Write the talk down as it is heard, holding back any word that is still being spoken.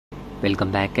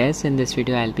Welcome back guys. In this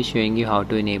video I'll be showing you how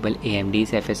to enable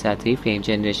AMD's FSR 3 frame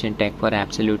generation tech for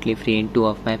absolutely free in two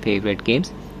of my favorite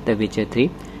games, The Witcher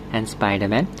 3 and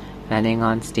Spiderman, running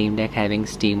on Steam Deck having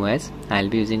SteamOS. I'll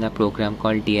be using a program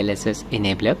called DLSS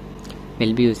Enabler.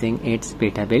 We'll be using its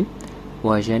beta build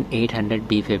version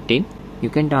 800B15. You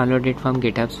can download it from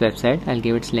GitHub's website. I'll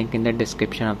give its link in the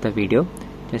description of the video.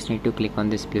 Just need to click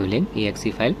on this blue link,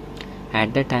 exe file.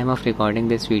 At the time of recording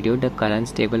this video, the current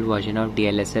stable version of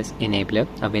DLSS Enabler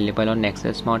available on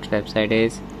Nexus Mod's website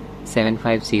is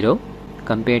 750.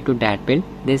 Compared to that build,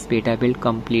 this beta build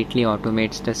completely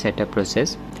automates the setup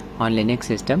process. On Linux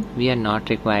system, we are not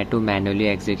required to manually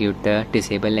execute the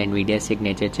disable NVIDIA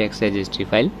signature checks registry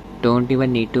file. Don't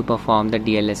even need to perform the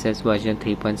DLSS version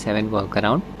 3.7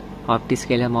 workaround.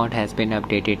 OptiScaler mod has been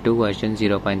updated to version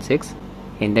 0.6.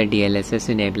 In the DLSS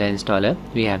Enabler installer,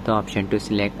 we have the option to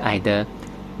select either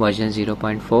version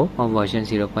 0.4 or version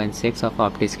 0.6 of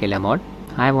OptiScaler mod.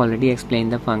 I have already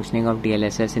explained the functioning of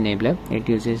DLSS Enabler. It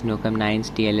uses Nukem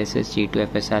 9's DLSS G2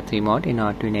 FSR3 mod in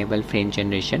order to enable frame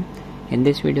generation. In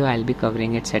this video, I'll be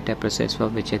covering its setup process for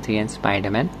Witcher 3 and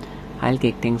Spiderman. I'll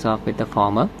kick things off with the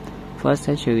former. First,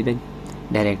 I'll show you the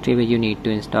directory where you need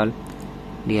to install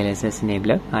DLSS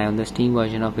Enabler. I on the Steam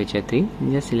version of Witcher 3.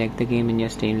 Just select the game in your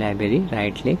Steam library,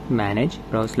 right click, manage,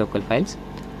 browse local files.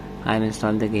 I have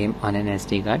installed the game on an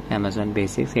SD card, Amazon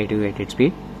Basics 828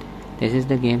 speed. This is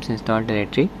the game's installed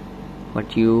directory,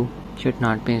 but you should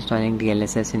not be installing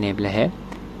DLSS Enabler here.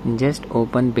 Just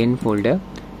open bin folder,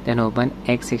 then open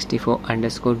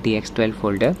x64_dx12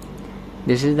 folder.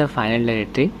 This is the final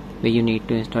directory where you need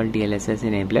to install DLSS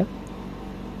Enabler.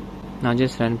 Now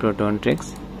just run Proton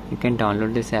tricks. You can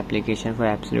download this application for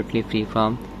absolutely free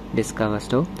from Discover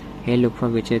Store. Here look for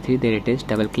Witcher 3, there it is,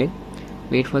 double click.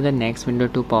 Wait for the next window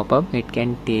to pop up. It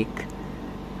can take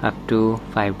up to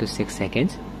 5 to 6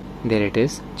 seconds. There it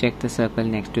is. Check the circle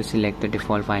next to select the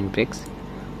default wine bricks.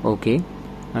 OK.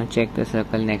 Now check the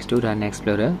circle next to Run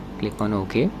Explorer. Click on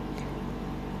OK.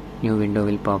 New window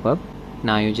will pop up.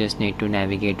 Now you just need to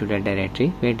navigate to the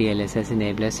directory where DLSS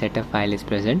Enabler setup file is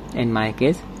present. In my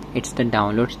case, it's the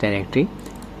downloads directory.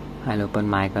 I'll open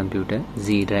my computer,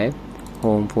 Z drive,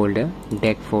 home folder,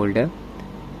 deck folder,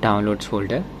 downloads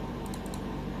folder.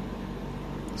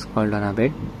 Scroll down a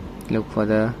bit, look for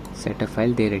the setup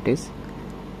file, there it is,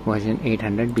 version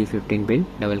 800B15 build,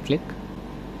 double click.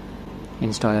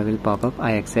 Installer will pop up,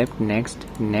 I accept, next,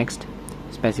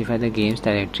 specify the games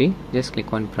directory, just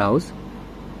click on browse.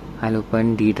 I'll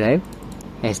open D drive,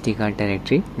 SD card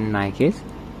directory, in my case.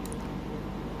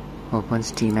 Open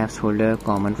Steam apps folder,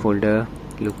 common folder,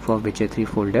 look for Witcher 3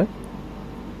 folder,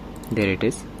 there it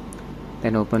is.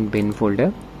 Then open bin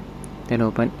folder, then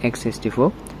open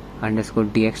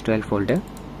x64_dx12 folder.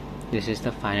 This is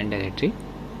the final directory.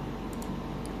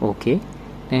 OK.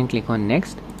 Then click on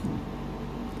next.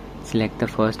 Select the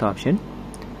first option,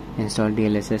 install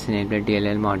DLSS Enabler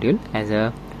DLL module as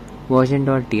a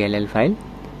version.dll file.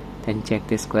 Then check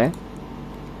this square.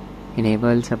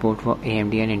 Enable support for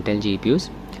AMD and Intel GPUs.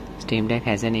 Steam Deck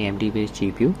has an AMD based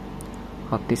GPU.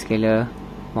 OptiScaler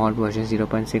mod version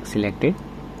 0.6 selected.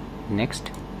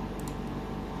 Next.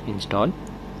 Install.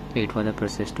 Wait for the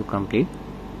process to complete.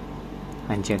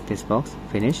 Uncheck this box.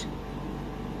 Finish.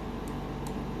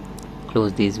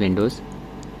 Close these windows.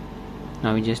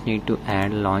 Now we just need to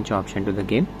add launch option to the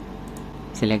game.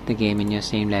 Select the game in your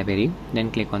Steam library.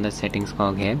 Then click on the settings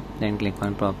cog here. Then click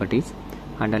on properties.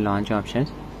 Under launch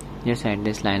options, just add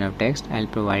this line of text. I'll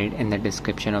provide it in the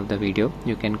description of the video.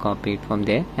 You can copy it from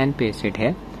there and paste it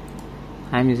here.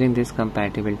 I'm using this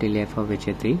compatibility layer for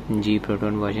Witcher 3 G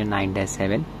Proton version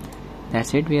 9-7.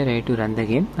 That's it, we are ready to run the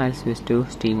game. I'll switch to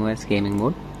SteamOS gaming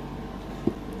mode.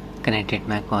 Connected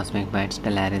my Cosmic Byte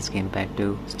Stellaris gamepad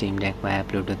to Steam Deck via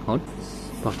Bluetooth mode.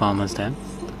 Performance time.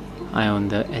 I own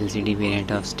the LCD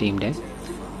variant of Steam Deck.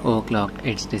 Overclocked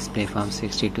its display from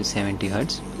 60 to 70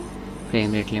 Hz.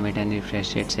 Frame rate limit and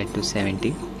refresh rate set to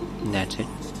 70. That's it.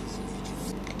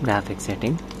 Graphics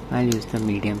setting. I'll use the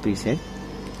medium preset.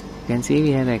 You can see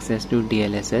we have access to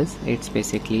DLSS. It's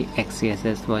basically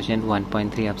XeSS version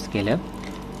 1.3 upscaler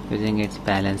using its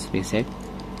balance preset.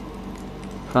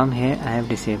 From here I have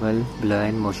disabled blur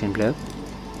and motion blur.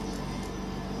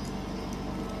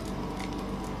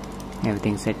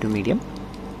 Everything set to medium.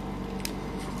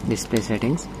 Display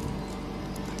settings.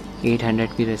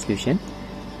 800p resolution.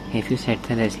 If you set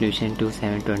the resolution to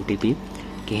 720p,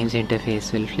 game's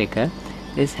interface will flicker.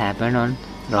 This happened on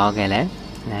ROG Ally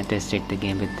and I tested the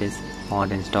game with this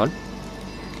mod installed.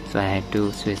 So I had to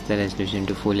switch the resolution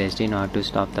to Full HD in order to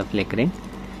stop the flickering.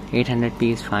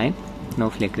 800p is fine, no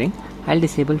flickering. I'll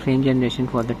disable frame generation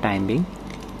for the time being.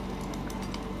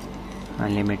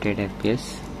 unlimited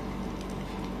FPS.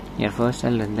 Here first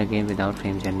I'll run the game without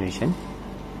frame generation.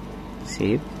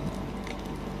 Save.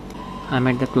 I'm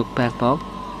at the Crookback Bob.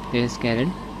 Here's Carrot.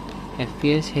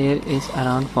 FPS here is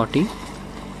around 40.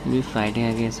 We'll be fighting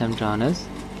against some drowners.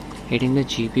 Hitting the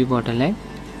GPU bottleneck.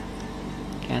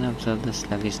 Can observe the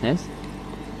sluggishness.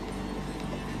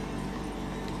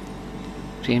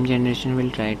 Frame generation will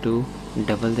try to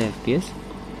double the FPS.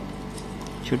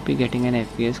 Should be getting an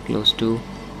FPS close to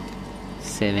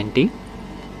 70.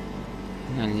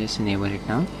 I'll just enable it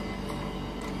now.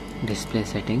 Display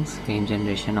settings, frame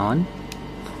generation on.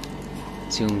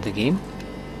 Zoom the game.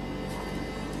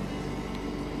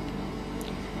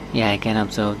 Yeah, I can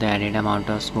observe the added amount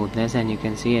of smoothness, and you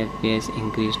can see FPS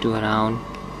increased to around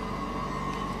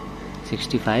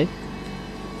 65.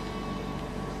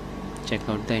 Check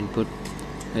out the input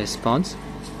response.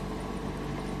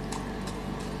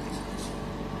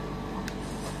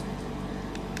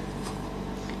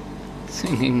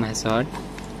 Swinging my sword.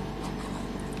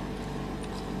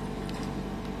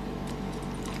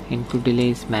 Input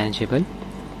delay is manageable.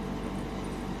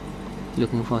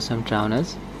 Looking for some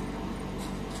drowners.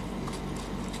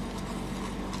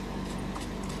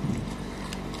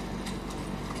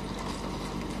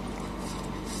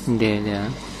 There they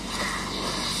are.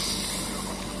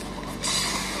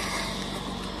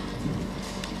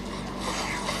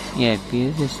 Yeah,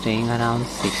 FPS is staying around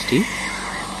 60.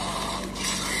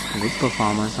 Good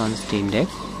performance on Steam Deck.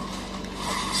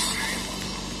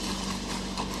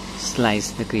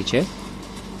 Slice the creature.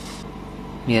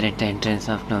 We are at the entrance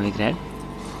of Novigrad.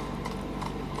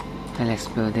 I'll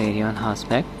explore the area on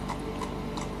horseback.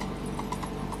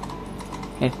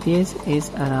 FPS is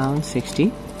around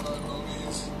 60.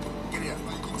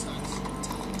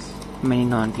 Many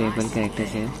non-playable characters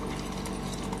here.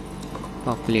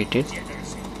 Populated.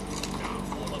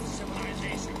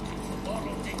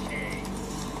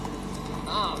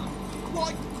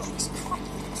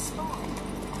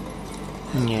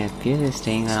 Yeah, FPS is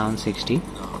staying around 60.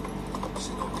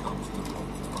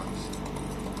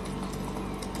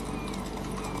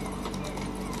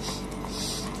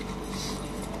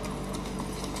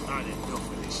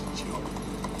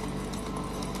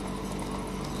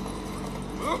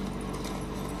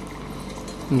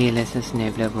 DLSS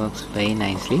Enabler works very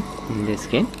nicely in this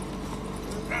game,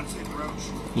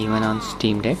 even on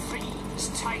Steam Deck.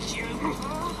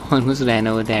 Almost ran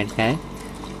over that guy.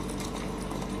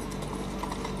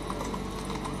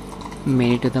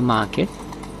 Made it to the market.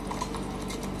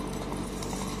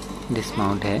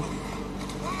 Dismount here.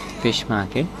 Fish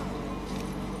market.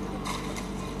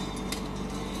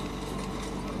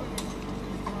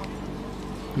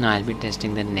 Now I'll be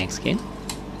testing the next game.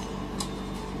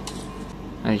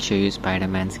 I'll show you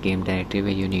Spider-Man's game directory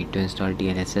where you need to install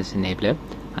DLSS Enabler.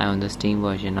 I am on the Steam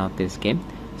version of this game.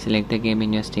 Select the game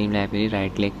in your Steam library,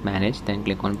 right click manage, then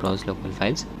click on browse local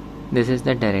files. This is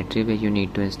the directory where you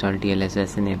need to install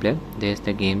DLSS Enabler. There is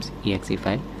the game's exe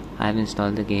file. I have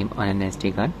installed the game on an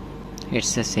SD card.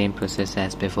 It's the same process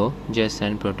as before. Just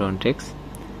run Proton tricks.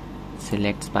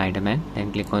 Select Spider-Man,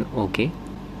 then click on OK.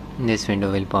 This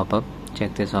window will pop up.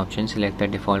 Check this option, select the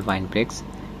default wine bricks.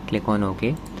 Click on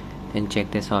OK. Then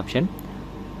check this option.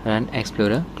 Run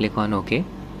Explorer, click on OK.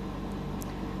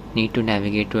 Need to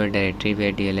navigate to a directory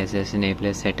where DLSS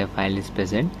Enabler setup file is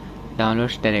present.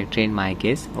 Downloads directory in my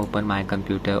case. Open my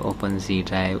computer, open Z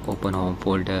drive, open home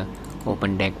folder,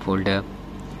 open deck folder,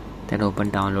 then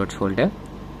open downloads folder.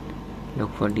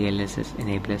 Look for DLSS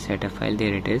Enabler setup file.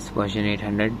 There it is, version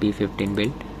 800 B15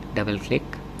 build. Double click.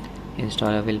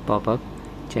 Installer will pop up.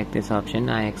 Check this option.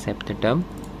 I accept the term.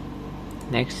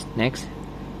 Next.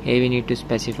 Here we need to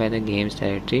specify the games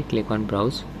directory. Click on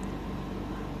browse.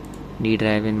 D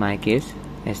drive in my case,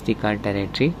 SD card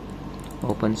directory.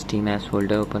 Open Steam apps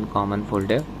folder, open common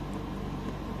folder,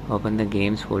 open the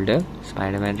games folder,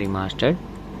 Spider-Man Remastered.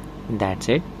 That's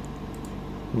it.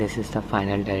 This is the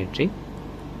final directory.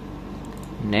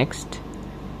 Next,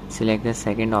 select the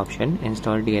second option,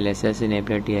 install DLSS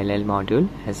Enabler DLL module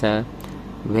as a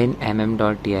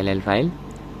winmm.dll file.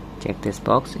 Check this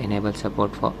box, enable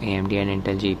support for AMD and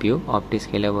Intel GPU,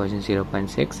 OptiScaler version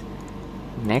 0.6.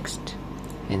 Next,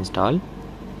 install.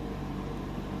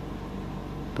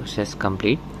 Process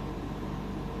complete.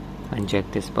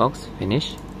 Uncheck this box,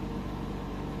 finish.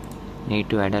 Need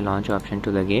to add a launch option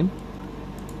to the game.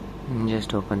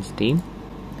 Just open Steam.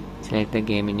 Select the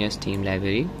game in your Steam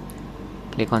library.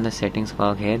 Click on the settings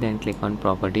cog here, then click on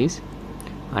properties.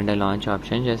 Under launch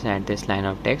option, just add this line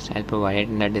of text. I'll provide it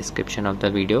in the description of the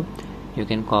video. You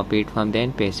can copy it from there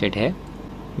and paste it here.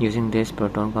 Using this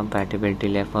Proton compatibility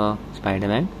layer for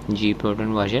Spider-Man, G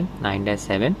Proton version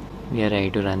 9-7. We are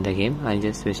ready to run the game. I'll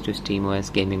just switch to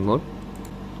SteamOS gaming mode.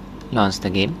 Launch the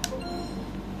game.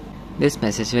 This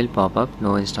message will pop up,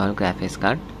 no install graphics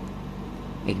card.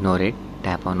 Ignore it,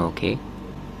 tap on OK.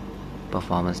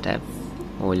 Performance tab,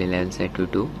 overlay level set to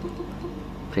 2.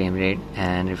 Frame rate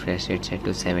and refresh rate set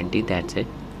to 70, that's it.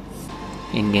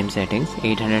 In-game settings,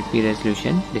 800p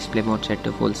resolution, display mode set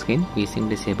to full screen, VSync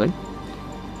disabled.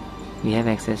 We have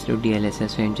access to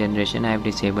DLSS frame generation. I have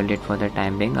disabled it for the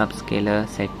time being. Upscaler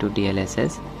set to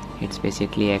DLSS. It's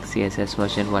basically XeSS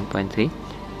version 1.3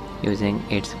 using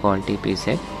its quality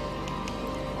preset,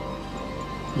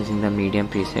 using the medium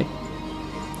preset.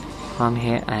 From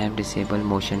here I have disabled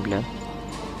motion blur,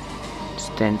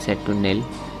 strength set to nil.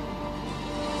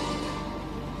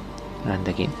 Run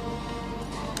the game.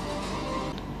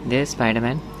 There's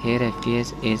Spiderman. Here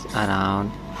FPS is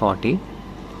around 40,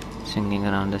 swinging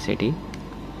around the city.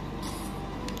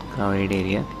 Crowded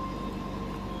area,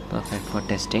 perfect for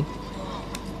testing.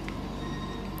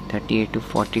 38 to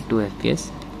 42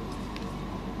 FPS.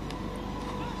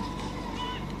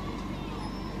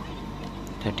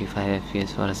 .35 FPS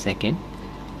for a second.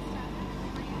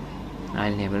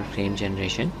 I'll enable frame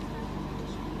generation.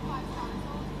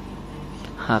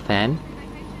 Half an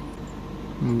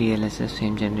DLSS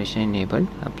frame generation enabled.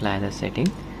 Apply the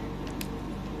setting.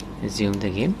 Resume the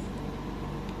game.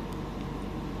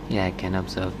 Yeah, I can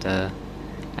observe the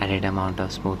added amount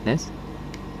of smoothness.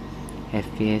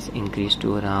 FPS increased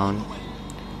to around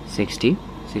 60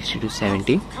 to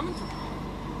 70.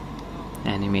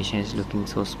 Animation is looking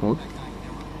so smooth.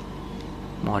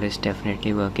 Mod is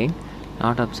definitely working.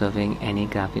 Not observing any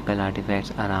graphical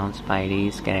artifacts around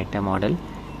Spidey's character model.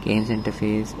 Game's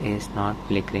interface is not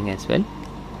flickering as well.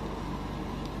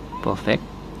 Perfect.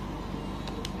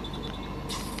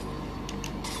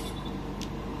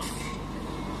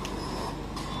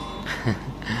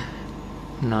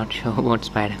 Not sure what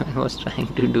Spiderman was trying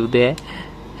to do there.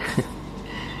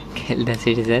 Kill the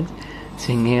citizens,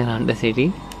 swinging around the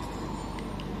city.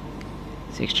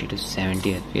 60 to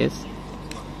 70 FPS.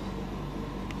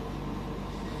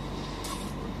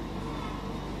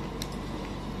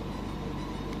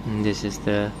 And this is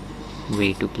the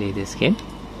way to play this game.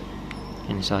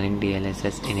 Installing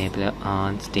DLSS Enabler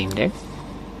on Steam Deck.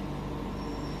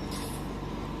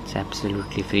 It's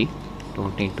absolutely free.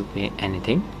 Don't need to pay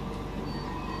anything.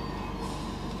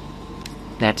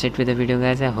 That's it with the video,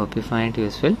 guys. I hope you find it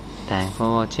useful. Thanks for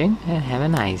watching and have a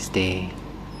nice day.